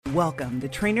Welcome to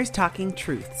Trainers Talking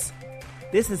Truths.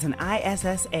 This is an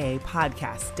ISSA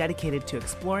podcast dedicated to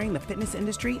exploring the fitness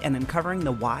industry and uncovering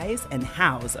the whys and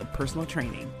hows of personal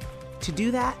training. To do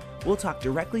that, we'll talk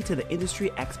directly to the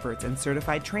industry experts and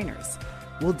certified trainers.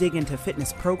 We'll dig into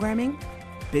fitness programming,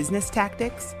 business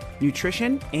tactics,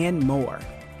 nutrition, and more.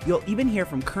 You'll even hear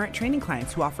from current training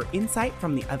clients who offer insight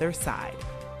from the other side.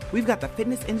 We've got the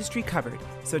fitness industry covered,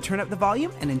 so turn up the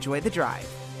volume and enjoy the drive.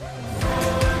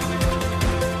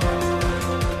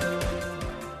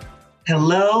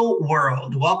 Hello,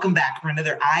 world. Welcome back for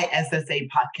another ISSA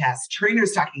podcast,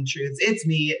 Trainers Talking Truths. It's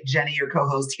me, Jenny, your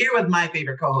co-host, here with my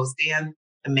favorite co-host, Dan,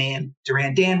 the man,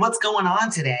 Duran. Dan, what's going on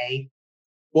today?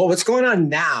 Well, what's going on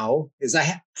now is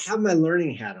I have my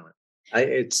learning hat on.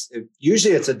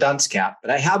 Usually it's a dunce cap,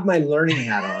 but I have my learning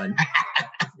hat on.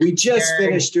 We just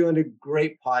finished doing a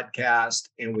great podcast,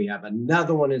 and we have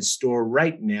another one in store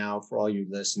right now for all you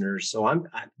listeners. So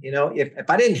if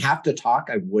I didn't have to talk,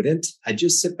 I wouldn't. I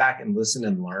just sit back and listen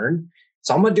and learn.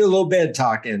 So I'm going to do a little bit of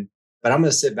talking, but I'm going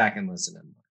to sit back and listen and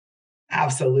learn.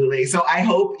 Absolutely. So I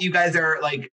hope you guys are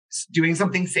doing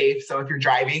something safe. So if you're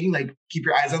driving, keep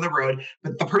your eyes on the road.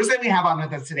 But the person we have on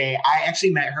with us today, I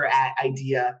actually met her at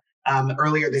IDEA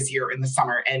earlier this year in the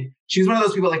summer. And she's one of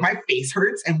those people, my face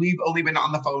hurts, and we've only been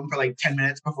on the phone for 10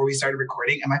 minutes before we started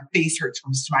recording, and my face hurts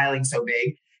from smiling so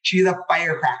big. She's a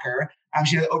firecracker.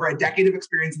 She has over a decade of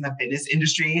experience in the fitness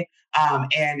industry,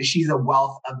 and she's a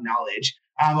wealth of knowledge.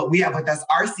 We have with us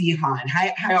RC Hahn.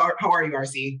 Hi, how are you,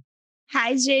 RC?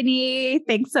 Hi, Jenny.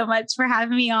 Thanks so much for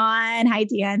having me on. Hi,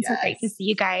 Dan. Yes. So great to see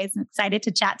you guys. I'm excited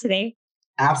to chat today.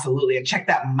 Absolutely. And check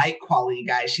that mic quality,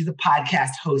 guys. She's a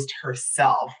podcast host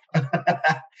herself.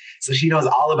 So she knows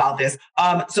all about this.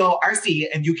 So RC,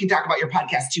 and you can talk about your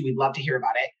podcast too. We'd love to hear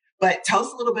about it. But tell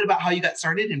us a little bit about how you got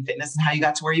started in fitness and how you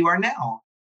got to where you are now.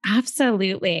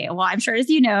 Absolutely. Well, I'm sure, as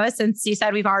you know, since you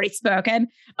said we've already spoken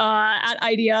at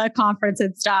IDEA conference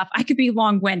and stuff, I could be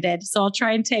long-winded. So I'll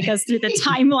try and take us through the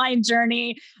timeline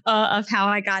journey of how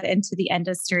I got into the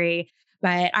industry.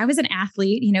 But I was an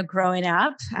athlete, growing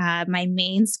up. My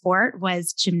main sport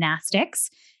was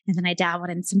gymnastics. And then I dabbled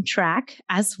in some track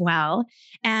as well.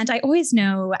 And I always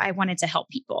know I wanted to help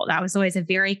people. That was always a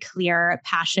very clear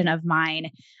passion of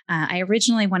mine. I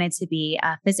originally wanted to be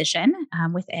a physician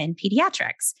within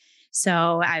pediatrics.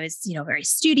 So I was, very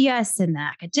studious in the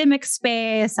academic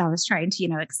space. I was trying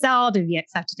to, excel to be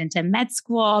accepted into med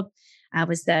school. I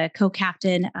was the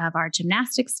co-captain of our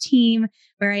gymnastics team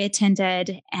where I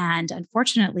attended. And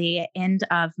unfortunately, end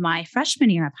of my freshman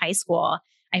year of high school,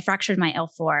 I fractured my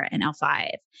L4 and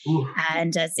L5. Ooh.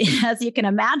 And as you can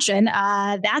imagine,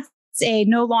 that's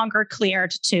no longer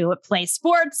cleared to play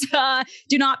sports.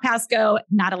 Do not pass go,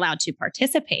 not allowed to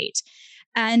participate.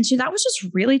 And that was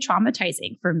just really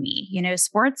traumatizing for me.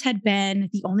 Sports had been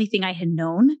the only thing I had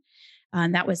known.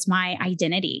 That was my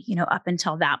identity, up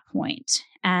until that point.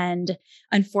 And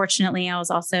unfortunately, I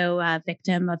was also a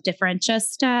victim of different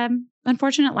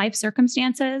unfortunate life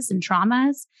circumstances and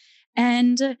traumas.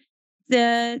 And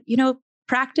the,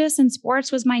 practice and sports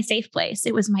was my safe place.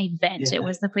 It was my vent. Yeah. It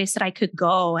was the place that I could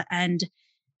go and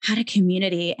had a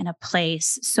community and a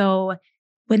place. So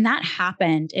when that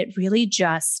happened, it really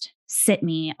just set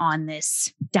me on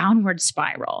this downward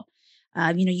spiral.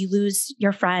 You lose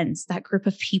your friends, that group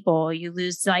of people, you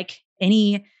lose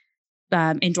any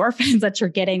endorphins that you're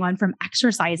getting on from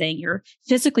exercising. You're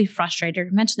physically frustrated,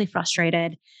 you're mentally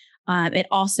frustrated. It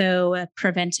also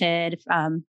prevented,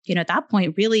 at that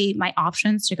point, really my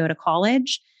options to go to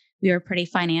college. We were pretty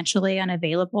financially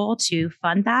unavailable to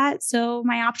fund that. So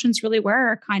my options really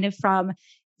were kind of from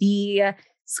the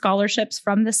scholarships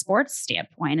from the sports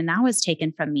standpoint, and that was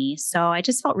taken from me. So I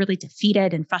just felt really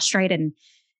defeated and frustrated and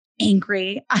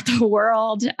angry at the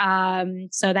world.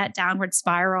 So that downward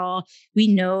spiral, we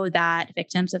know that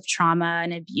victims of trauma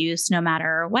and abuse, no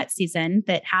matter what season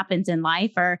that happens in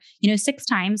life, are, 6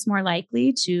 times more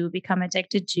likely to become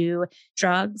addicted to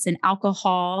drugs and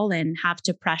alcohol and have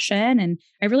depression. And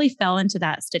I really fell into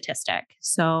that statistic.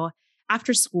 So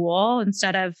after school,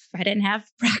 I didn't have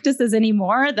practices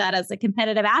anymore that as a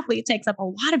competitive athlete takes up a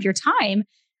lot of your time.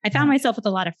 I found myself with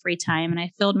a lot of free time, and I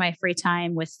filled my free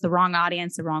time with the wrong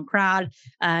audience, the wrong crowd,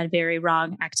 very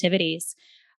wrong activities.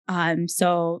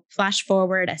 So flash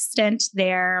forward a stint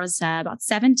there. I was about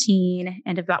 17,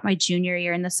 and about my junior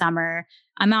year in the summer,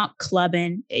 I'm out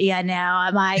clubbing. Yeah, now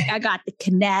I got the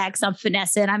connects. I'm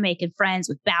finessing. I'm making friends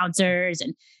with bouncers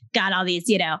and got all these,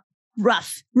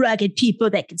 rough, rugged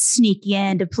people that can sneak you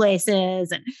into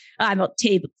places. And I'm a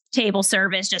table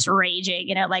service, just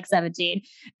raging, 17.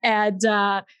 And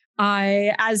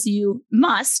as you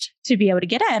must to be able to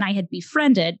get in, I had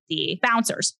befriended the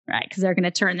bouncers, right? Because they're going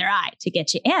to turn their eye to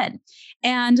get you in.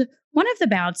 And one of the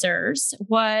bouncers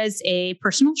was a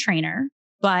personal trainer,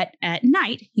 but at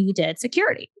night he did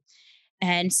security.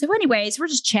 And so anyways, we're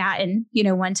just chatting,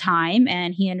 one time,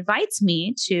 and he invites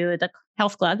me to the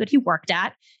health club that he worked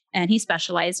at, and he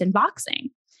specialized in boxing.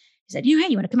 He said, hey,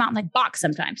 you want to come out and like box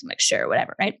sometimes? I'm like, sure,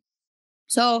 whatever, right?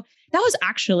 So that was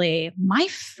actually my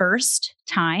first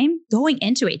time going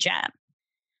into a gym.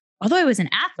 Although I was an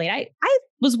athlete, I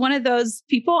was one of those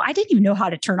people, I didn't even know how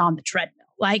to turn on the treadmill.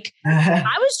 Like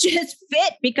I was just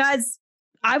fit because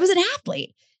I was an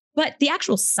athlete. But the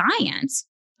actual science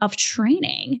of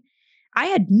training, I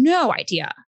had no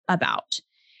idea about.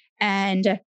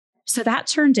 And so that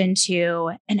turned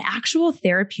into an actual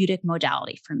therapeutic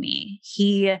modality for me.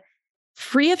 He,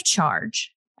 free of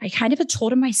charge, I kind of had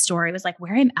told him my story. It was like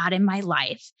where I'm at in my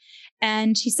life.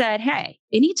 And he said, hey,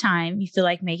 anytime you feel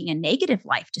like making a negative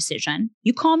life decision,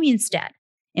 you call me instead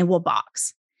and we'll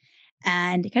box.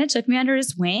 And he kind of took me under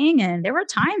his wing. And there were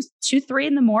times 2, 3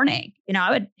 in the morning,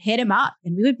 I would hit him up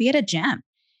and we would be at a gym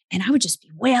and I would just be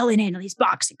wailing in these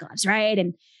boxing gloves, right?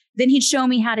 And then he'd show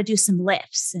me how to do some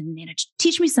lifts and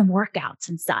teach me some workouts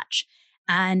and such.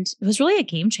 And it was really a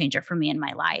game changer for me in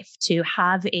my life to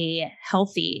have a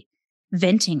healthy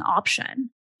venting option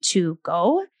to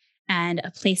go and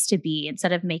a place to be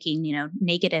instead of making,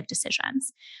 negative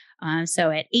decisions.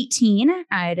 So at 18,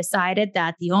 I decided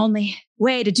that the only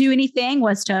way to do anything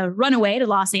was to run away to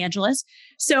Los Angeles.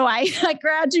 So I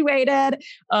graduated,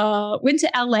 went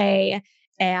to LA,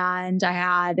 and I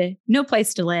had no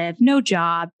place to live, no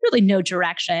job, really no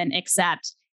direction,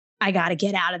 except I got to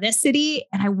get out of this city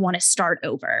and I want to start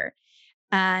over.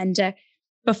 And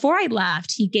before I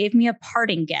left, he gave me a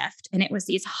parting gift, and it was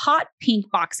these hot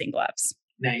pink boxing gloves.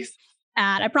 Nice.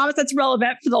 And I promise that's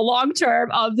relevant for the long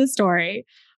term of the story.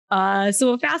 So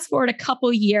we'll fast forward a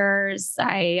couple years.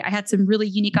 I had some really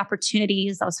unique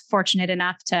opportunities. I was fortunate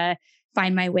enough to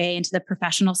find my way into the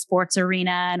professional sports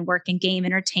arena and work in game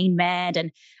entertainment.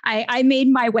 And I made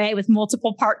my way with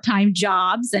multiple part-time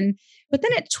jobs. But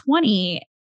then at 20,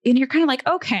 and you're kind of like,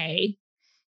 okay,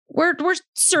 we're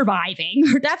surviving.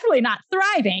 We're definitely not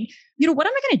thriving. What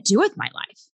am I going to do with my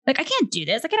life? Like, I can't do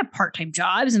this. I can't have part-time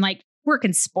jobs and like work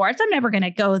in sports. I'm never going to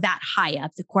go that high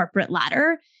up the corporate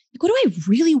ladder. Like, what do I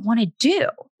really want to do?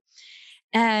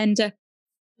 And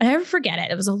I never forget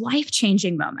it. It was a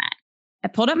life-changing moment. I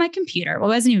pulled up my computer.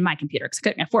 Well, it wasn't even my computer because I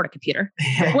couldn't afford a computer.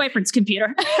 My boyfriend's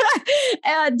computer.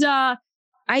 And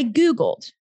I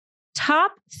Googled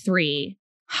top 3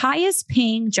 highest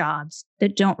paying jobs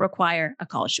that don't require a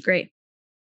college degree.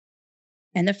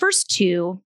 And the first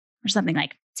 2 are something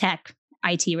like tech,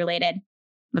 IT related.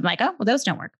 I'm like, oh, well, those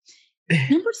don't work.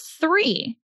 Number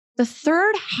 3, the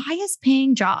third highest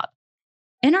paying job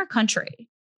in our country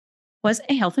was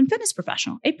a health and fitness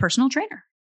professional, a personal trainer.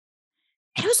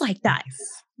 And it was like that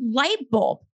light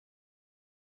bulb,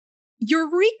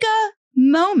 eureka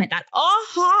moment, that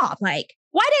aha, like,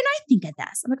 why didn't I think of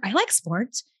this? I'm like, I like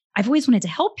sports. I've always wanted to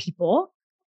help people.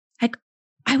 Like,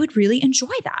 I would really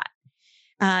enjoy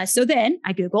that. So then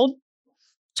I Googled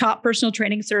top personal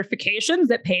training certifications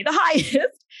that pay the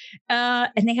highest.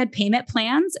 And they had payment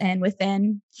plans. And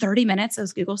within 30 minutes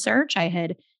of Google search, I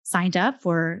had signed up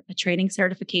for a training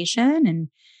certification. And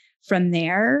from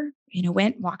there,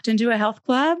 walked into a health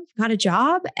club, got a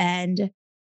job, and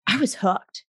I was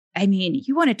hooked. I mean,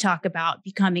 you want to talk about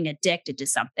becoming addicted to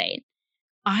something.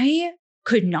 I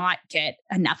could not get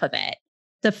enough of it.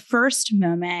 The first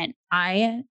moment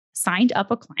I signed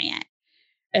up a client,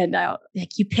 and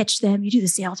like you pitch them, you do the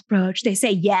sales approach, they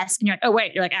say yes, and you're like, oh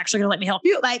wait, you're like actually gonna let me help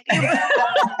you, like, and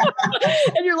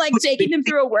you're like taking them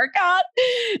through a workout,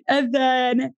 and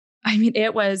then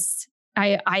it was.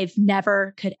 I've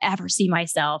never could ever see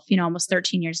myself, almost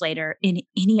 13 years later in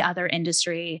any other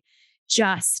industry,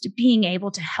 just being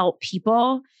able to help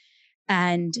people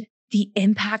and the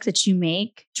impact that you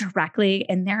make directly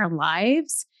in their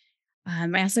lives. I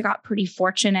also got pretty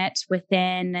fortunate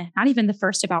within not even the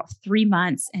first about 3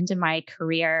 months into my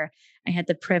career. I had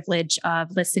the privilege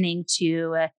of listening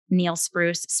to Neil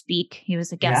Spruce speak. He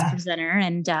was a guest presenter,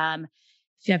 and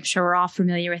I'm sure we're all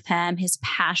familiar with him, his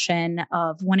passion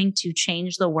of wanting to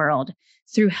change the world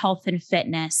through health and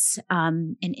fitness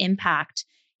and impact,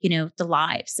 the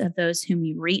lives of those whom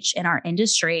you reach in our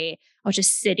industry. I was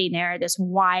just sitting there, this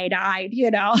wide-eyed,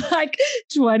 like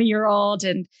 20-year-old,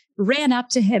 and ran up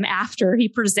to him after he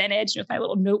presented with my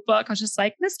little notebook. I was just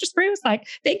like, Mr. Spruce, like,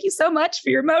 thank you so much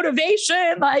for your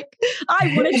motivation. Like,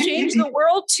 I want to change the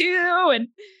world too.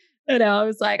 I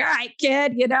was like, all right,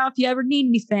 kid, if you ever need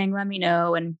anything, let me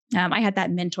know. And I had that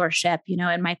mentorship,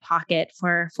 in my pocket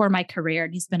for my career.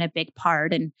 And he's been a big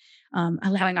part in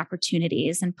allowing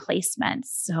opportunities and placements.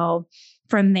 So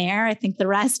from there, I think the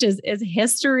rest is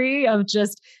history of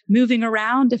just moving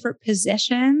around different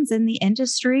positions in the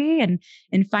industry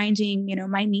and finding,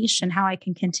 my niche and how I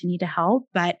can continue to help.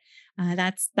 But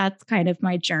that's kind of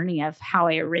my journey of how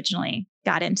I originally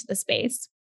got into the space.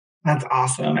 That's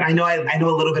awesome. And I know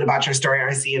a little bit about your story,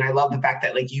 RC, and I love the fact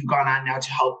that like you've gone on now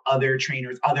to help other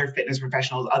trainers, other fitness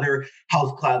professionals, other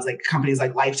health clubs, like companies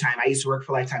like Lifetime. I used to work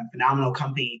for Lifetime, phenomenal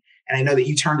company. And I know that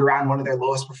you turned around one of their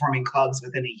lowest performing clubs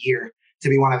within a year to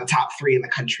be one of the top 3 in the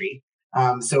country.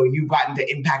 So you've gotten to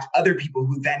impact other people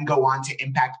who then go on to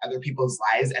impact other people's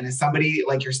lives. And as somebody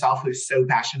like yourself who's so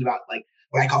passionate about like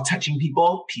what I call touching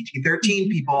people,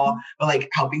 PG-13 people, but like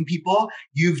helping people,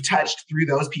 you've touched through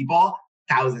those people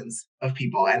thousands of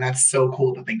people. And that's so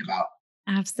cool to think about.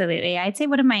 Absolutely. I'd say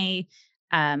one of my,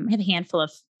 I have a handful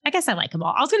of, I guess I like them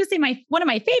all. I was going to say one of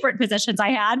my favorite positions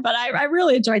I had, but I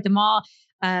really enjoyed them all.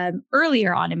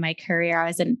 Earlier on in my career, I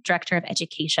was a director of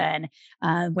education,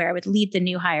 where I would lead the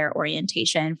new hire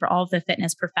orientation for all of the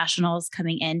fitness professionals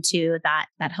coming into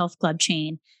that health club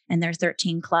chain. And there's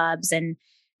 13 clubs. And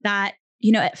that,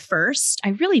 at first I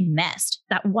really missed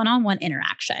that one-on-one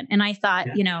interaction. And I thought,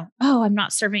 I'm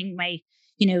not serving my,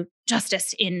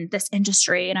 justice in this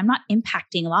industry and I'm not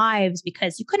impacting lives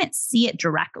because you couldn't see it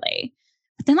directly.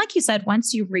 But then, like you said,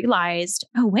 once you realized,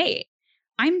 oh, wait,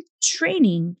 I'm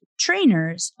training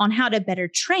trainers on how to better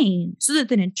train so that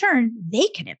then in turn, they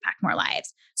can impact more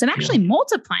lives. So I'm actually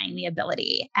multiplying the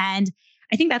ability. And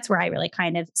I think that's where I really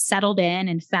kind of settled in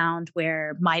and found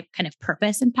where my kind of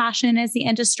purpose and passion is the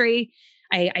industry.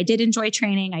 I did enjoy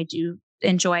training. I do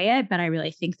enjoy it, but I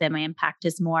really think that my impact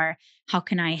is more, how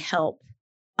can I help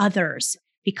others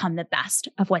become the best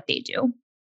of what they do?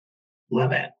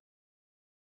 Love it.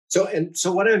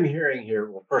 So what I'm hearing here,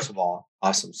 well, first of all,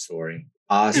 awesome story.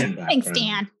 Awesome background. Thanks,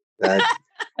 Dan. That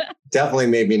definitely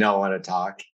made me not want to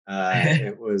talk.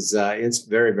 It was it's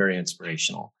very, very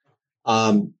inspirational.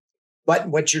 But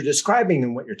what you're describing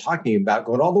and what you're talking about,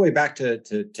 going all the way back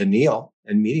to Neil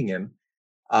and meeting him,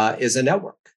 is a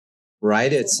network,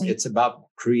 right? It's about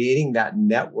creating that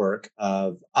network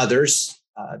of others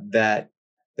that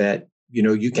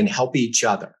you can help each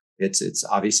other. It's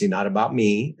obviously not about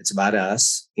me; it's about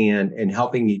us and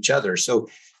helping each other. So,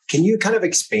 can you kind of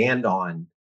expand on,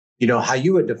 how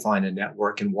you would define a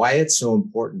network and why it's so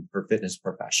important for fitness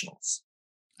professionals?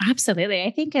 Absolutely.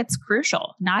 I think it's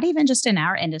crucial, not even just in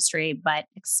our industry, but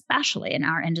especially in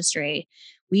our industry.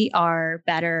 We are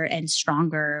better and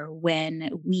stronger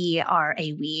when we are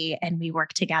a we and we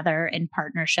work together in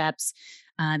partnerships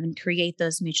and create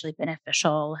those mutually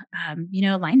beneficial,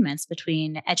 alignments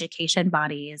between education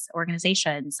bodies,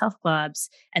 organizations, health clubs,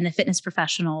 and the fitness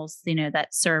professionals, that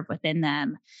serve within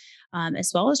them.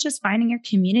 As well as just finding your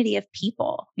community of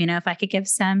people. If I could give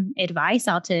some advice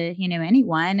out to,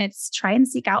 anyone, it's try and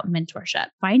seek out mentorship,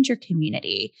 find your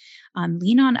community,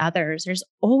 lean on others. There's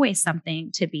always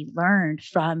something to be learned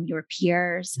from your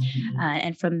peers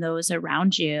and from those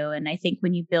around you. And I think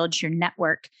when you build your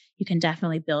network, you can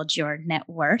definitely build your net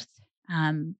worth.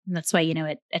 That's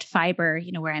why, at Fiber,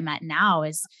 where I'm at now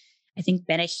is, I think,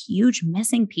 been a huge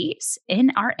missing piece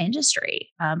in our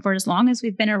industry for as long as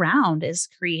we've been around, is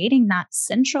creating that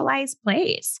centralized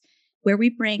place where we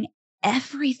bring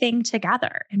everything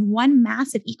together in one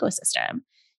massive ecosystem.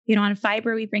 On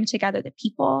Fiber, we bring together the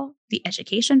people, the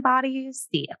education bodies,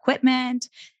 the equipment,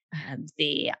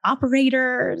 the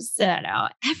operators,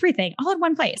 everything all in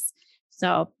one place.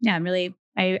 So yeah,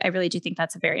 I really do think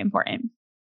that's very important.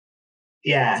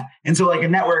 Yeah. And so like a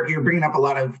network, you're bringing up a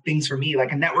lot of things for me.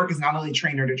 Like a network is not only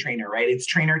trainer to trainer, right? It's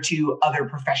trainer to other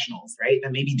professionals, right?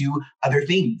 That maybe do other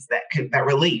things that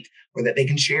relate or that they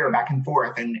can share back and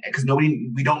forth. And because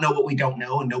we don't know what we don't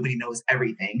know and nobody knows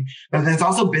everything. But then it's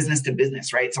also business to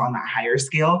business, right? So on that higher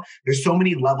scale, there's so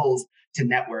many levels to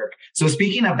network. So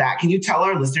speaking of that, can you tell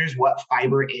our listeners what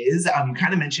Fiber is? You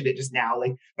kind of mentioned it just now,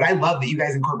 but I love that you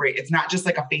guys incorporate, it's not just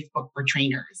like a Facebook for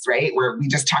trainers, right? Where we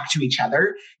just talk to each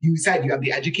other. You said you have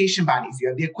the education bodies, you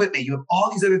have the equipment, you have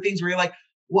all these other things where you're like,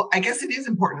 well, I guess it is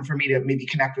important for me to maybe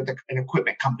connect with an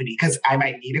equipment company because I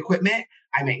might need equipment.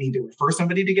 I might need to refer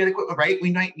somebody to get equipment, right?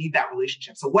 We might need that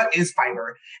relationship. So what is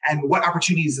Fiber and what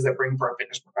opportunities does it bring for a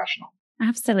fitness professional?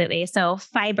 Absolutely. So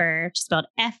Fiber, spelled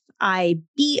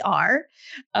FIBR,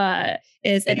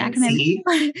 is an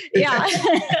acronym. Yeah.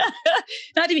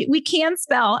 We can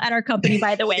spell at our company,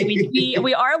 by the way.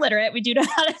 We are literate. We do know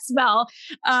how to spell.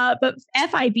 But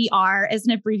FIBR is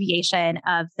an abbreviation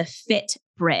of the Fit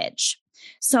Bridge.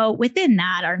 So within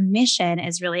that, our mission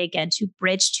is really, again, to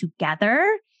bridge together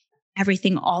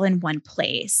everything all in one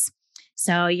place.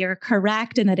 So you're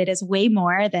correct in that it is way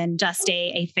more than just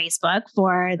a Facebook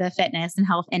for the fitness and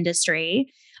health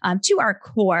industry. To our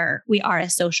core, we are a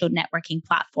social networking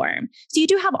platform. So you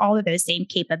do have all of those same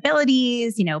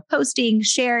capabilities, posting,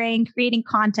 sharing, creating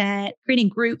content, creating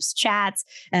groups, chats,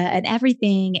 and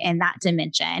everything in that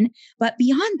dimension. But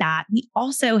beyond that, we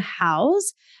also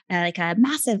house like a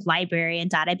massive library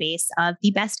and database of the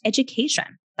best education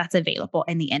that's available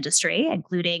in the industry,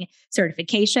 including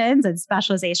certifications and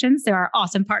specializations. There are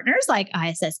awesome partners like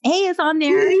ISSA is on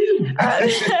there.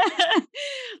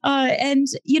 And,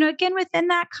 again, within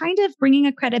that, kind of bringing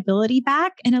a credibility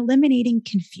back and eliminating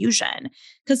confusion.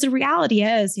 Because the reality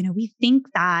is, we think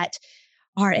that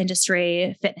our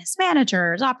industry, fitness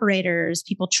managers, operators,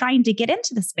 people trying to get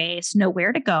into the space know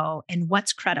where to go and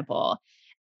what's credible.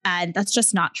 And that's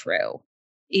just not true.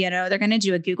 They're going to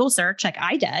do a Google search like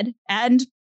I did, and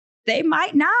they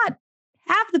might not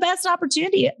have the best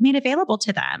opportunity made available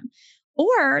to them,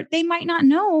 or they might not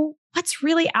know what's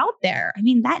really out there. I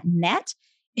mean, that net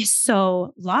is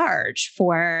so large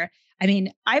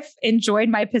I've enjoyed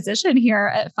my position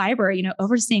here at Fiber,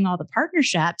 overseeing all the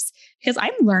partnerships, because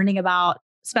I'm learning about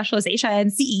specialization,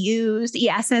 CEUs,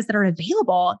 ESs that are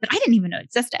available that I didn't even know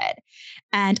existed.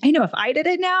 And I know if I did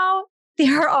it now,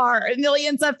 there are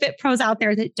millions of fit pros out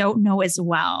there that don't know as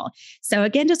well. So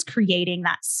again, just creating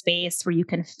that space where you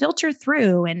can filter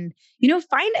through and,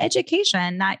 find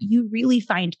education that you really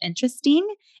find interesting.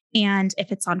 And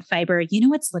if it's on Fiber,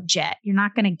 it's legit. You're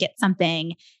not going to get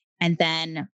something and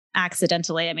then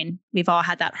accidentally, we've all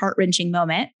had that heart-wrenching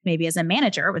moment, maybe as a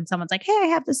manager, when someone's like, hey, I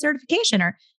have this certification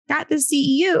or got this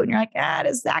CEU. And you're like, that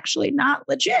is actually not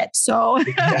legit. So,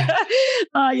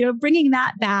 bringing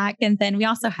that back. And then we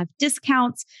also have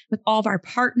discounts with all of our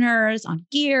partners on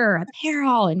gear,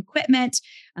 apparel, and equipment.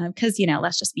 Because,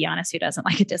 let's just be honest, who doesn't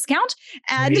like a discount?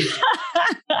 And,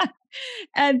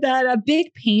 and then a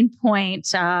big pain point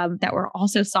that we're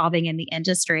also solving in the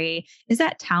industry is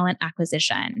that talent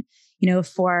acquisition.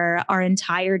 For our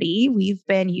entirety, we've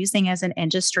been using as an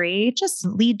industry just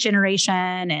lead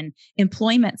generation and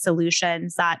employment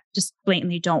solutions that just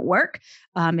blatantly don't work.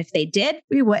 If they did,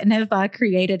 we wouldn't have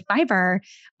created Fiber.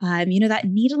 That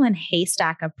needle and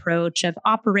haystack approach of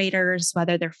operators,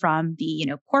 whether they're from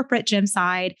the corporate gym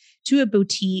side to a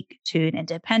boutique to an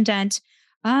independent,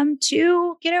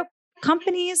 to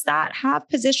companies that have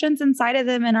positions inside of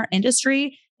them in our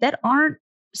industry that aren't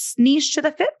niche to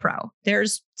the fit pro.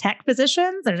 There's tech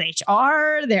positions, there's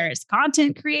HR, there's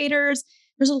content creators.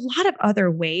 There's a lot of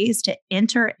other ways to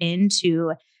enter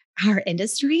into our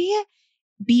industry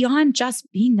beyond just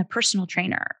being the personal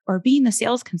trainer or being the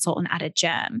sales consultant at a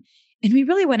gym. And we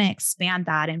really want to expand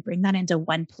that and bring that into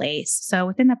one place. So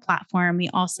within the platform, we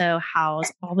also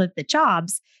house all of the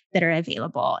jobs that are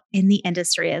available in the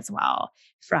industry as well,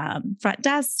 from front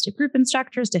desk to group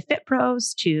instructors to fit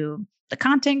pros to the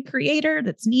content creator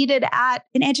that's needed at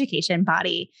an education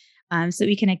body. So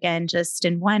we can, again, just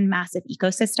in one massive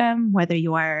ecosystem, whether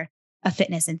you are a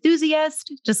fitness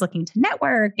enthusiast, just looking to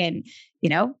network and,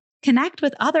 connect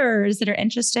with others that are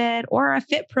interested, or a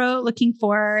fit pro looking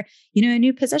for, a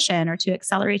new position or to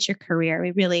accelerate your career.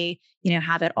 We really,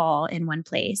 have it all in one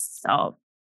place. So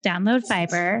download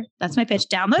Fiber. That's my pitch.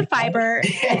 Download Fiber.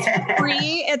 It's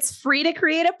free. It's free to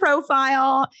create a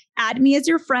profile. Add me as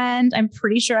your friend. I'm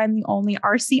pretty sure I'm the only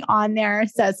RC on there.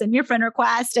 So send me a friend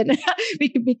request and we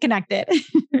can be connected.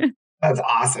 That's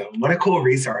awesome. What a cool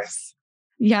resource.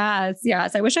 Yes.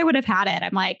 I wish I would have had it.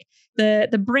 I'm like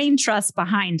the brain trust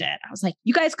behind it. I was like,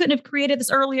 you guys couldn't have created this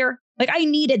earlier. Like I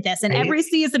needed this in every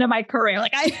season of my career.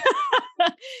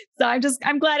 So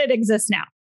I'm glad it exists now.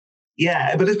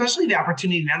 Yeah, but especially the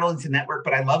opportunity not only to network,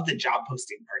 but I love the job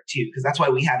posting part too, because that's why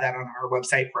we have that on our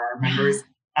website for our members.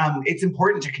 It's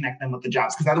important to connect them with the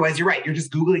jobs, because otherwise you're right. You're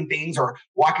just Googling things or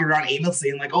walking around aimlessly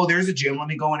and like, oh, there's a gym. Let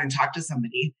me go in and talk to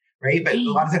somebody. Right. But a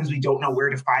lot of times we don't know where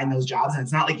to find those jobs. And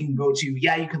it's not like you can go to,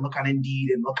 you can look on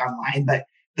Indeed and look online, but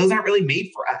those aren't really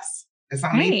made for us. It's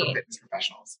not made for fitness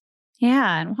professionals.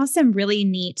 Yeah. And we'll have some really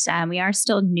neat, we are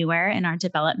still newer in our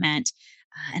development.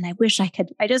 And I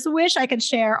just wish I could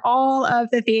share all of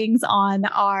the things on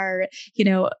our,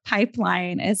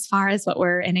 pipeline as far as what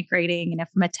we're integrating,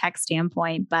 from a tech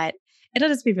standpoint, but it'll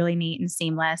just be really neat and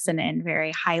seamless and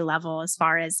very high level as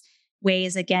far as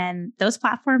ways, again, those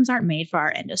platforms aren't made for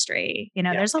our industry.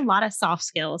 There's a lot of soft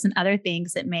skills and other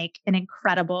things that make an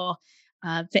incredible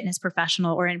fitness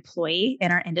professional or employee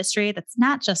in our industry. That's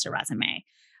not just a resume.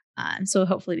 So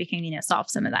hopefully we can, solve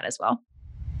some of that as well.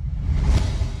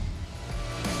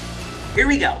 Here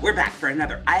we go. We're back for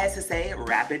another ISSA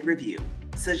Rapid Review.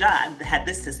 Sajad had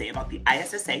this to say about the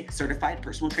ISSA Certified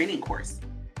Personal Training course.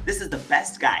 This is the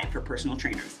best guide for personal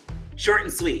trainers. Short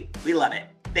and sweet. We love it.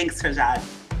 Thanks, Sajad.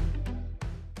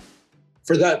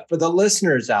 For the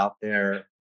listeners out there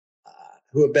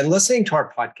who have been listening to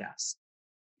our podcast,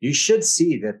 you should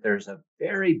see that there's a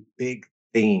very big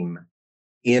theme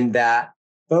in that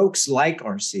folks like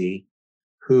RC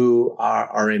who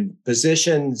are in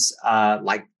positions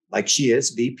like she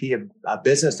is, VP of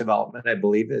Business Development, I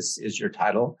believe is your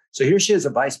title. So here she is, a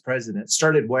vice president.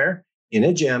 Started where? In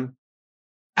a gym,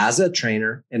 as a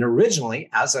trainer, and originally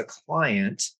as a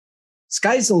client.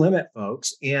 Sky's the limit,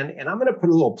 folks. And I'm going to put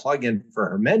a little plug in for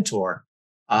her mentor,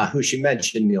 who she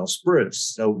mentioned, Neil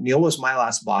Spruce. So Neil was my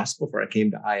last boss before I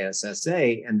came to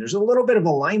ISSA. And there's a little bit of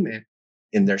alignment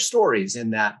in their stories in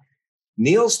that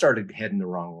Neil started heading the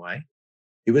wrong way.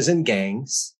 He was in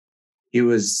gangs. He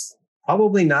was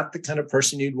probably not the kind of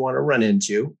person you'd want to run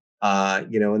into,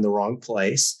 in the wrong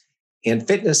place. And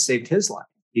fitness saved his life.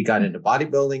 He got into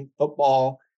bodybuilding,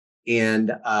 football,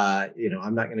 and,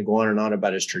 I'm not going to go on and on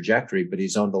about his trajectory, but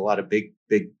he's owned a lot of big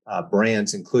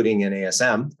brands, including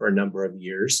NASM for a number of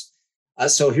years.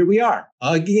 So here we are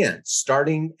again,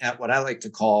 starting at what I like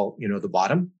to call, the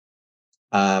bottom,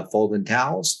 folding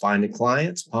towels, finding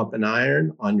clients, pump and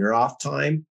iron on your off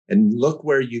time, and look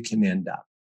where you can end up.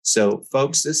 So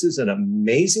folks, this is an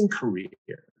amazing career.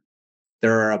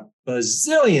 There are a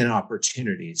bazillion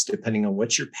opportunities depending on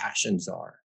what your passions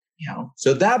are.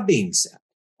 So that being said,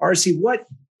 RC, what,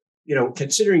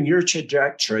 considering your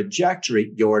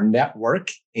trajectory, your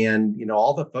network, and,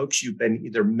 all the folks you've been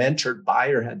either mentored by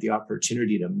or had the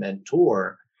opportunity to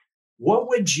mentor, what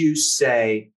would you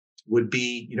say would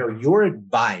be, your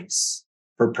advice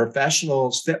for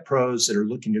professionals, fit pros that are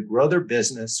looking to grow their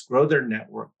business, grow their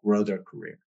network, grow their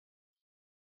career?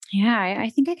 Yeah, I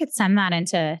think I could sum that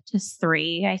into just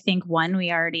three. I think one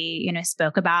we already,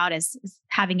 spoke about is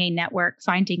having a network,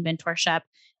 finding mentorship,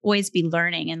 always be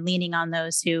learning and leaning on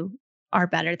those who are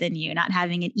better than you, not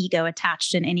having an ego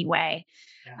attached in any way.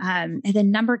 Yeah. And then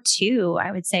number two,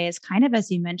 I would say is kind of, as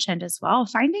you mentioned as well,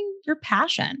 finding your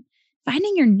passion,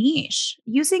 finding your niche,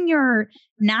 using your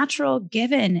natural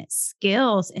given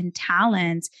skills and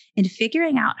talents and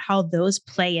figuring out how those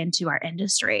play into our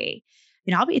industry.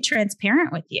 I'll be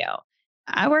transparent with you.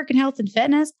 I work in health and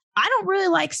fitness. I don't really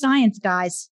like science,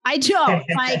 guys. I don't.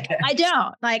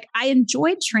 I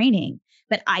enjoyed training,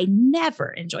 but I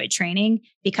never enjoyed training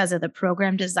because of the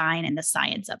program design and the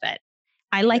science of it.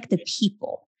 I like the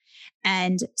people.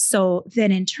 And so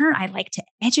then in turn, I like to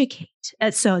educate.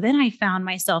 So then I found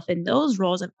myself in those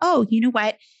roles of, oh, you know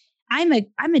what? I'm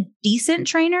a decent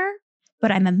trainer, but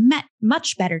I'm a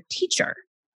much better teacher.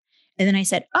 And then I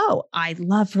said, oh, I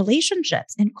love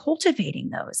relationships and cultivating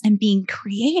those and being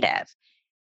creative.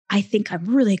 I think I'm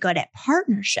really good at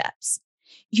partnerships,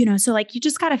 so you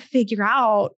just got to figure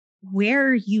out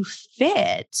where you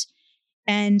fit.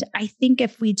 And I think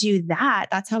if we do that,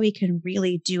 that's how we can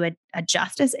really do a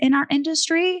justice in our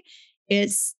industry.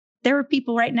 Is there were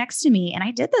people right next to me, and I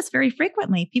did this very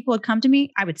frequently. People would come to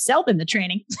me, I would sell them the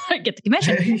training, get the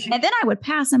commission, and then I would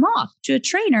pass them off to a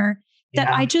trainer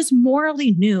that I just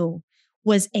morally knew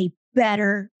was a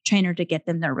better trainer to get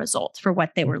them their results for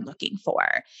what they were looking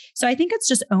for. So I think it's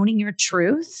just owning your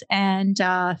truth and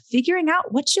figuring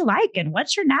out what you like and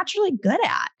what you're naturally good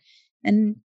at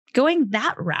and going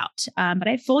that route. But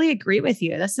I fully agree with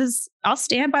you. I'll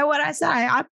stand by what I said.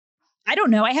 I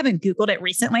don't know. I haven't Googled it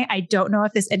recently. I don't know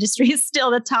if this industry is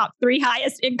still the top 3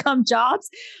 highest income jobs.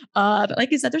 But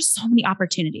like I said, there's so many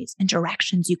opportunities and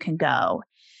directions you can go.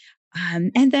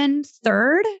 And then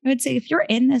third, I would say if you're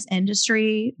in this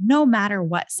industry, no matter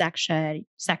what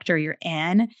sector you're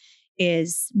in,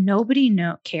 is nobody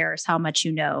cares how much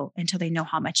you know until they know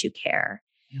how much you care.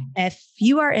 Yeah. If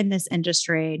you are in this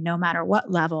industry, no matter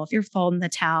what level, if you're folding the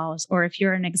towels or if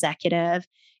you're an executive,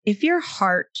 if your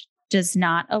heart does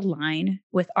not align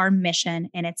with our mission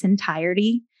in its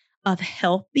entirety of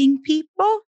helping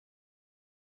people,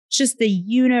 just the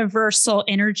universal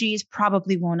energies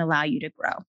probably won't allow you to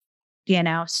grow.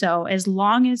 So as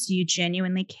long as you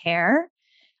genuinely care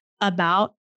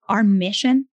about our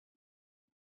mission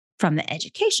from the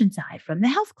education side, from the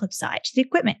health club side to the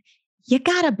equipment, you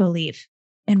got to believe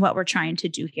in what we're trying to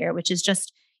do here, which is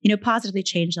just, positively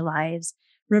change the lives,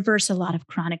 reverse a lot of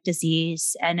chronic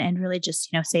disease and really just,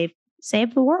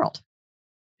 save the world.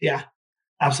 Yeah,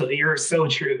 absolutely. You're so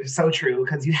true. So true.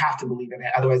 Because you have to believe in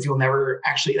it. Otherwise you'll never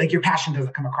actually, your passion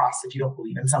doesn't come across if you don't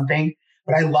believe in something.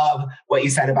 But I love what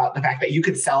you said about the fact that you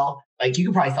could sell, you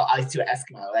could probably sell ice to an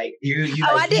Eskimo. I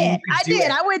did.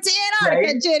 I went to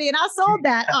Antarctica, right? Jenny, and I sold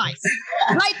that ice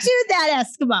right to that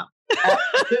Eskimo.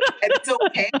 And it's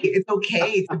okay. It's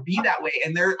okay to be that way.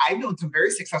 And I've known some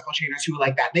very successful trainers who were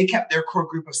like that. They kept their core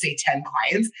group of, say, 10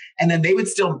 clients, and then they would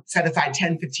still set aside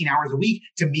 10, 15 hours a week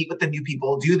to meet with the new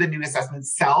people, do the new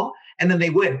assessments, sell. And then they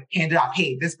would hand it off.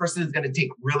 Hey, this person is going to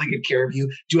take really good care of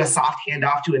you. Do a soft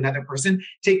handoff to another person,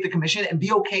 take the commission, and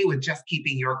be okay with just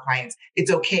keeping your clients.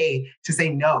 It's okay to say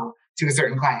no to a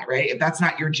certain client, right? If that's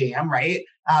not your jam, right?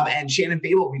 And Shannon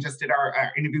Fable, we just did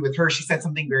our interview with her. She said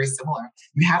something very similar.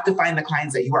 You have to find the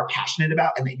clients that you are passionate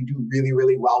about and that you do really,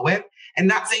 really well with. And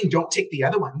not saying don't take the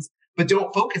other ones, but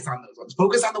don't focus on those ones.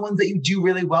 Focus on the ones that you do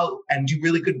really well and do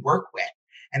really good work with.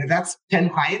 And if that's 10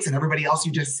 clients and everybody else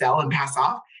you just sell and pass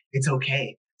off, it's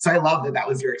okay. So I love that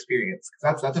was your experience,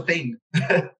 because that's a thing.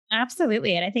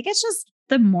 Absolutely. And I think it's just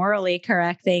the morally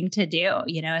correct thing to do.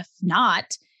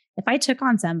 If I took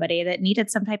on somebody that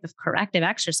needed some type of corrective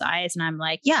exercise and I'm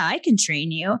like, yeah, I can train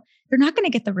you, they're not going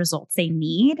to get the results they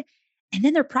need. And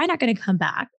then they're probably not going to come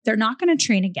back. They're not going to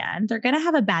train again. They're going to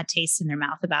have a bad taste in their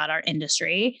mouth about our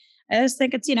industry. I just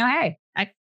think it's, hey,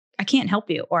 I can't help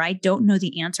you, or I don't know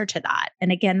the answer to that.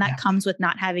 And again, that comes with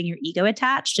not having your ego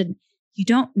attached, and you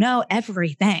don't know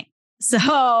everything.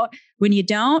 So when you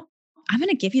don't, I'm going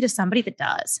to give you to somebody that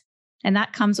does. And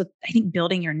that comes with, I think,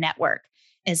 building your network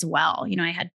as well.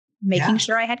 I had making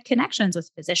sure I had connections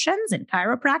with physicians and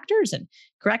chiropractors and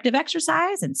corrective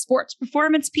exercise and sports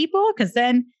performance people, because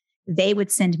then they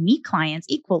would send me clients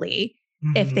equally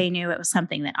if they knew it was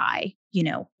something that I,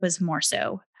 was more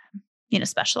so,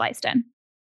 specialized in.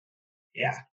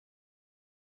 Yeah.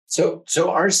 So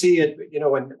RC,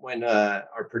 when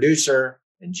our producer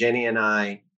and Jenny and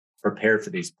I prepare for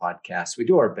these podcasts, we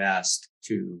do our best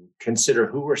to consider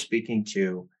who we're speaking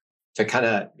to kind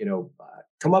of,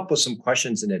 come up with some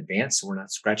questions in advance so we're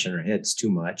not scratching our heads too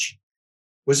much.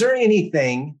 Was there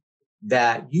anything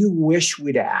that you wish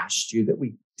we'd asked you that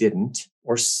we didn't,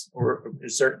 or is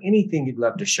there anything you'd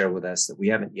love to share with us that we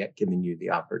haven't yet given you the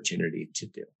opportunity to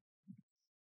do?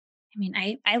 I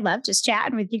mean, I love just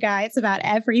chatting with you guys about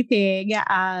everything.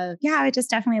 I would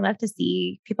just definitely love to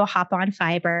see people hop on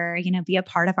Fiber, be a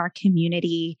part of our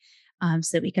community,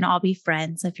 so that we can all be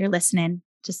friends. So if you're listening,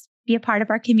 just be a part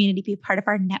of our community, be a part of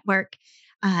our network.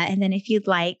 And then if you'd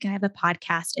like, I have a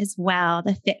podcast as well,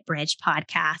 the Fit Bridge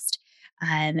podcast.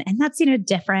 And that's,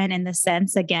 different in the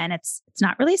sense, again, it's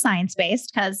not really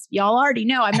science-based, because y'all already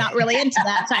know I'm not really into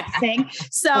that type of thing.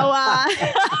 So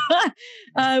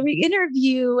we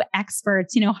interview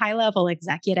experts, high-level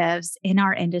executives in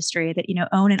our industry that,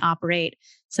 own and operate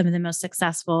some of the most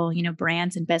successful,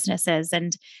 brands and businesses.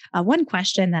 And one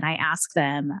question that I ask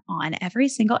them on every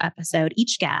single episode,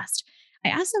 each guest, I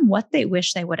ask them what they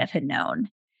wish they would have known.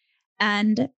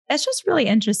 And it's just really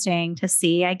interesting to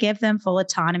see. I give them full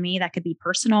autonomy. That could be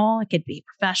personal, it could be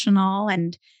professional.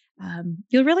 And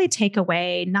you'll really take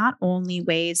away not only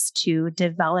ways to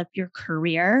develop your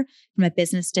career from a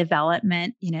business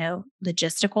development,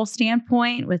 logistical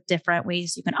standpoint with different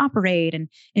ways you can operate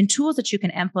and tools that you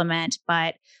can implement,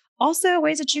 but also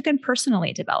ways that you can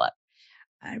personally develop.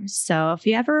 So if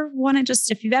you ever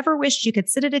wished you could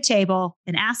sit at a table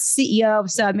and ask the CEO of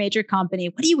some major company,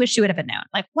 what do you wish you would have known?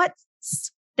 Like, what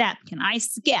step can I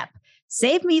skip?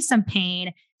 Save me some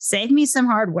pain, save me some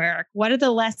hard work. What are the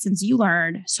lessons you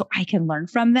learned so I can learn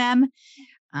from them?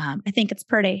 I think it's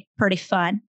pretty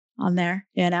fun on there.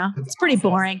 It's pretty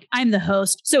boring. I'm the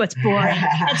host, so it's boring.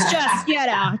 It's just,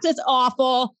 it's just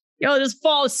awful. You'll just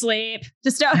fall asleep.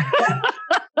 Just so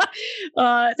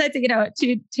I think,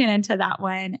 to tune into that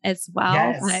one as well.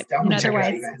 Yes,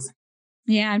 otherwise,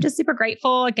 I'm just super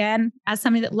grateful again, as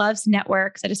somebody that loves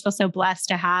networks. I just feel so blessed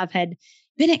to have had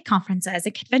been at conferences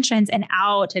and conventions and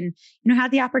out and, had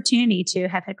the opportunity to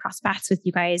have had cross paths with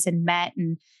you guys and met.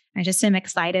 And I just am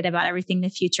excited about everything the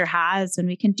future has when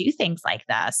we can do things like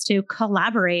this to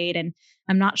collaborate. And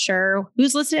I'm not sure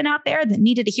who's listening out there that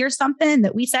needed to hear something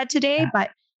that we said today,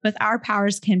 but with our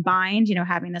powers combined,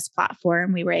 having this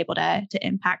platform, we were able to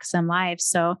impact some lives.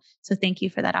 So thank you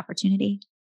for that opportunity.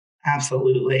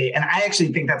 Absolutely. And I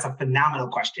actually think that's a phenomenal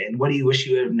question. What do you wish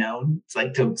you would have known? It's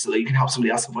like so that you can help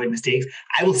somebody else avoid mistakes.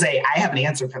 I will say I have an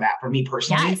answer for that for me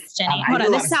personally. Yes, Jenny. Hold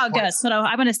on. This is how it goes. Hold on.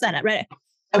 I'm going to set it. Ready?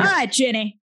 Okay. All right,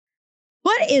 Jenny.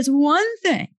 What is one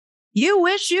thing you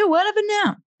wish you would have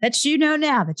known that you know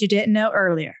now that you didn't know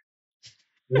earlier?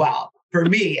 Well, for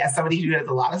me, as somebody who does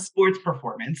a lot of sports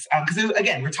performance, because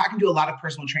again, we're talking to a lot of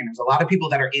personal trainers, a lot of people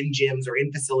that are in gyms or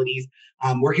in facilities,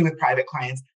 working with private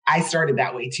clients. I started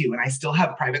that way too. And I still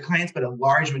have private clients, but a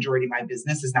large majority of my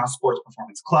business is now sports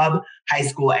performance club, high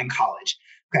school, and college.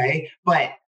 Okay.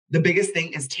 But the biggest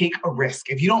thing is take a risk.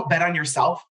 If you don't bet on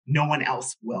yourself, no one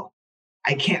else will.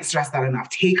 I can't stress that enough.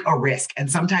 Take a risk.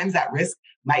 And sometimes that risk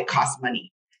might cost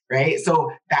money, right?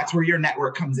 So that's where your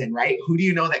network comes in, right? Who do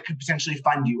you know that could potentially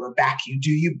fund you or back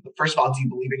you? First of all, do you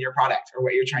believe in your product or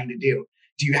what you're trying to do?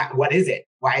 What is it?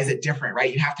 Why is it different,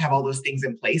 right? You have to have all those things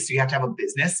in place. So you have to have a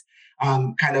business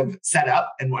kind of set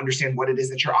up and understand what it is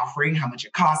that you're offering, how much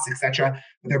it costs, etc.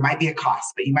 But there might be a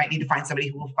cost, but you might need to find somebody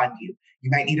who will fund you.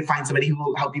 You might need to find somebody who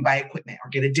will help you buy equipment or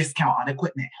get a discount on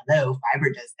equipment. Hello,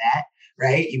 Fiverr does that,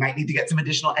 right? You might need to get some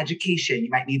additional education. You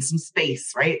might need some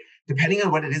space, right? Depending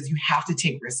on what it is, you have to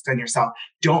take risks on yourself.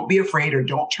 Don't be afraid or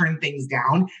don't turn things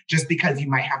down just because you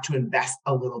might have to invest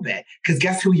a little bit. Because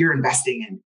guess who you're investing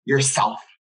in? Yourself.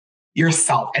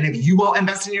 And if you won't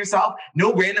invest in yourself,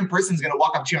 no random person's going to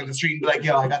walk up to you on the street and be like,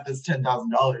 yo, I got this $10,000.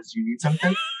 You need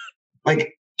something?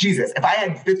 Like, Jesus, if I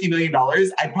had $50 million,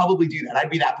 I'd probably do that. I'd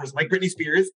be that person. Like Britney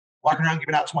Spears walking around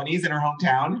giving out 20s in her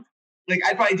hometown. Like,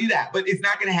 I'd probably do that, but it's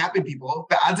not going to happen, people.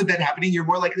 The odds of that happening, you're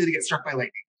more likely to get struck by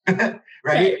lightning,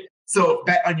 right? So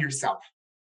bet on yourself.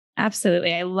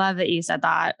 Absolutely. I love that you said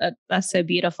that. That's so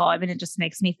beautiful. I mean, it just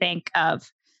makes me think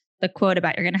of the quote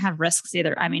about you're going to have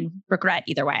regret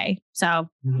either way. So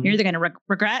you're either going to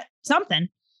regret something.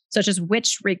 So it's just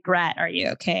which regret are you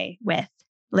okay with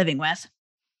living with?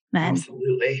 And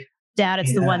absolutely. Doubt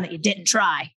it's the one that you didn't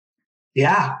try.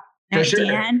 Yeah. For sure.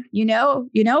 Dan, you know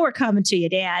we're coming to you,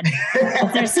 Dan.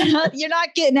 You're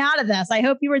not getting out of this. I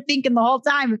hope you were thinking the whole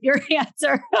time of your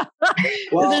answer.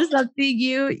 Well, is there something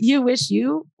you wish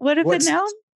you would have been known?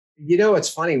 You know, it's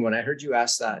funny when I heard you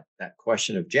ask that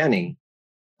question of Jenny.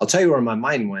 I'll tell you where my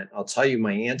mind went. I'll tell you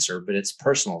my answer, but it's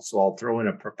personal. So I'll throw in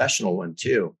a professional one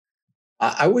too.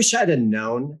 I wish I'd have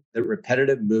known that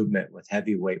repetitive movement with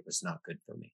heavy weight was not good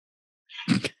for me.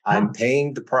 I'm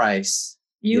paying the price.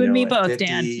 You and me both,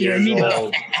 Dan. You and me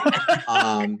both.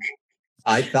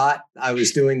 I thought I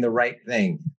was doing the right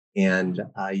thing. And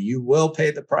you will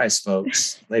pay the price,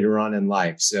 folks, later on in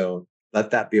life. So let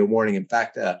that be a warning. In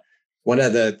fact, one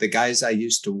of the guys I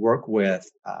used to work with,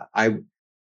 I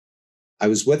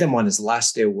was with him on his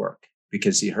last day of work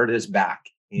because he hurt his back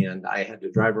and I had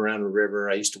to drive around a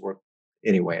river. I used to work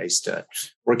in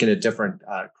a different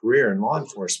career in law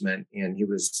enforcement, and he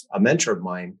was a mentor of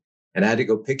mine. And I had to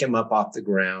go pick him up off the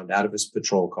ground out of his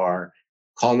patrol car,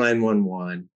 call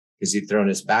 911 because he'd thrown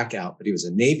his back out. But he was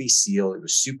a Navy SEAL. He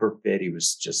was super fit. He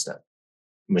was just a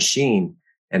machine.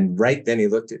 And right then he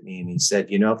looked at me and he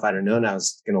said, you know, if I'd have known I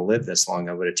was going to live this long,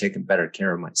 I would have taken better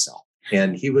care of myself.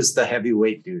 And he was the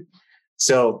heavyweight dude.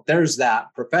 So there's that.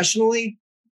 Professionally,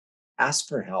 ask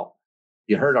for help.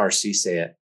 You heard RC say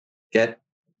it. Get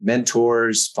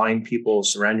mentors, find people,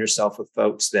 surround yourself with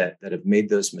folks that have made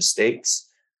those mistakes.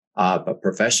 But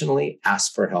professionally,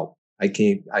 ask for help.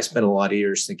 I spent a lot of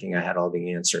years thinking I had all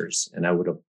the answers, and I would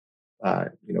have,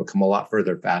 come a lot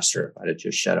further faster if I'd have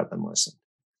just shut up and listened.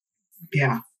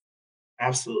 Yeah,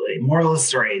 absolutely. Moral of the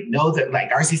story: know that,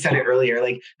 like RC said it earlier,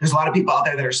 like there's a lot of people out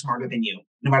there that are smarter than you.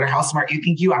 No matter how smart you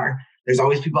think you are, there's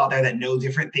always people out there that know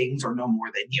different things or know more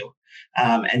than you.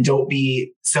 And don't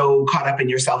be so caught up in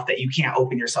yourself that you can't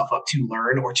open yourself up to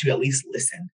learn or to at least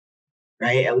listen.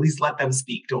 Right? At least let them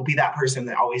speak. Don't be that person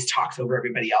that always talks over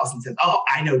everybody else and says, oh,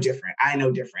 I know different.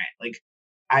 Like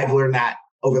I've learned that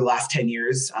over the last 10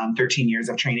 years, 13 years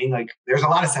of training. Like there's a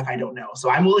lot of stuff I don't know.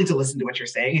 So I'm willing to listen to what you're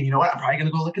saying. And you know what? I'm probably going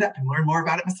to go look it up and learn more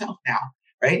about it myself now.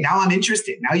 Right? Now I'm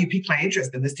interested. Now you piqued my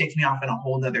interest and this takes me off in a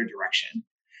whole nother direction.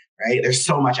 Right? There's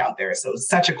so much out there. So it's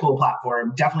such a cool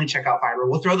platform. Definitely check out Fiverr.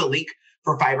 We'll throw the link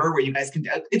for Fiverr where you guys can,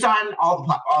 it's on all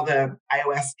the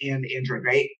iOS and Android,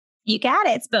 right? You got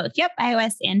it. It's both. Yep.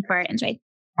 iOS and for Android.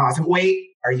 Awesome. Wait,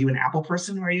 are you an Apple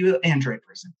person or are you an Android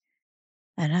person?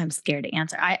 And I'm scared to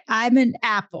answer. I'm an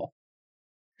Apple.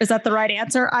 Is that the right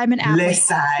answer? I'm an Apple.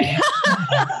 Listen.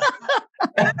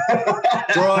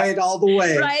 Droid all the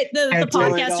way. Right. The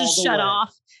podcast just shut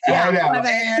off.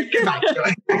 Yeah,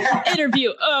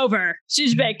 Interview over.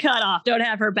 She's been cut off. Don't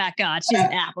have her back on. She's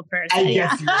an Apple person. I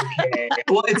guess you're okay.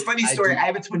 Well, it's a funny story. I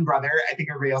have a twin brother. I think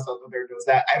everybody else out there knows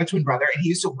that. I have a twin brother, and he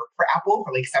used to work for Apple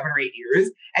for like 7 or 8 years.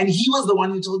 And he was the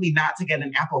one who told me not to get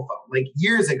an Apple phone like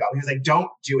years ago. He was like, don't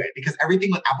do it because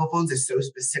everything with Apple phones is so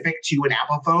specific to an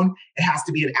Apple phone. It has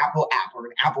to be an Apple app or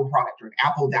an Apple product or an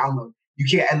Apple download. You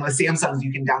can't, and with Samsungs,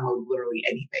 you can download literally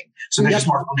anything. So there's just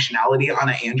more functionality on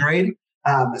an Android.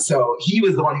 So he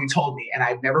was the one who told me, and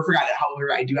I've never forgotten it.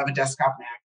 However, I do have a desktop Mac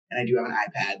and I do have an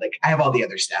iPad. Like I have all the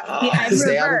other stuff.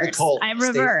 I'm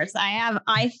reverse. I have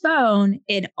iPhone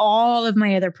and all of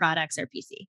my other products are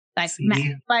PC. Like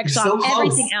Mac, so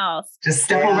everything else. Just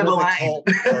step over the line.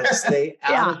 Stay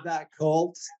out of that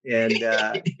cult. And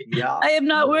yeah. I am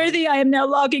not worthy. I am now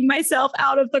logging myself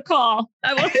out of the call.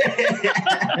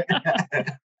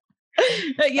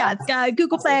 Yeah, it's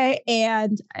Google Play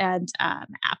and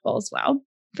Apple as well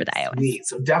for the iOS. Sweet.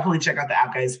 So definitely check out the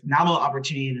app, guys. Phenomenal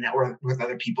opportunity to network with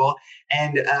other people.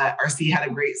 And RC had a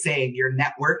great saying, your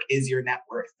network is your net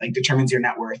worth, like determines your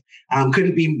net worth.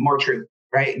 Couldn't be more true,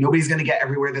 right? Nobody's going to get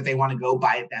everywhere that they want to go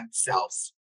by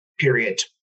themselves, period.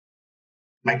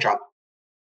 Mic drop.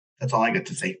 That's all I get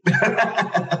to say.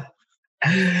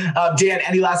 Dan,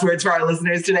 any last words for our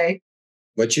listeners today?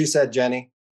 What you said, Jenny.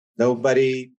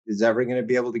 Nobody is ever going to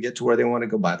be able to get to where they want to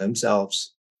go by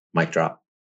themselves. Mic drop.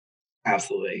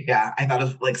 Absolutely. Yeah. I thought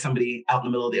of like somebody out in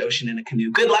the middle of the ocean in a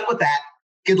canoe. Good luck with that.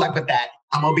 Good luck with that.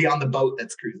 I'm going to be on the boat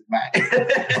that's cruising by.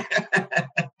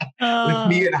 With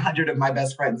me and 100 of my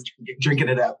best friends drinking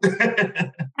it up.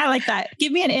 I like that.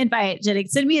 Give me an invite, Jenny.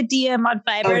 Send me a DM on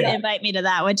Fiverr and invite me to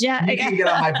that, would you? You can get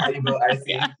on my party boat, RC.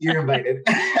 Yeah. You're invited.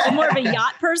 I'm more of a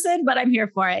yacht person, but I'm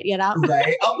here for it, you know?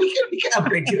 Right. Oh, we can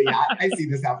upgrade to a yacht. I see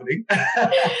this happening.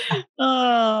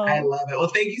 I love it. Well,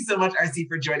 thank you so much, RC,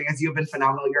 for joining us. You've been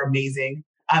phenomenal. You're amazing.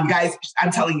 Guys,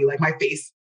 I'm telling you, like my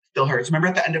face still hurts. Remember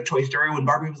at the end of Toy Story when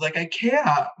Barbie was like, I can't,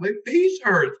 my face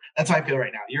hurts. That's how I feel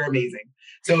right now. You're amazing.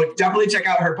 So definitely check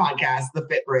out her podcast, The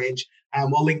Fit Bridge.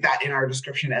 We'll link that in our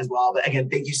description as well. But again,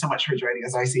 thank you so much for joining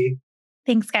us, RC.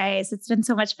 Thanks, guys. It's been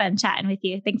so much fun chatting with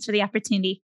you. Thanks for the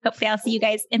opportunity. Hopefully I'll see you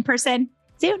guys in person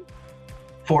soon.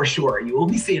 For sure. You will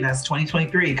be seeing us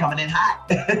 2023 coming in hot.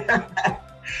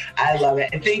 I love it.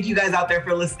 And thank you guys out there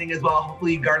for listening as well.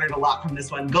 Hopefully you garnered a lot from this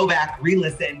one. Go back,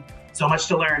 re-listen. So much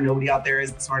to learn. Nobody out there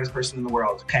is the smartest person in the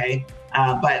world, okay?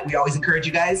 But we always encourage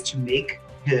you guys to make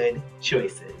good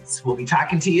choices. We'll be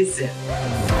talking to you soon.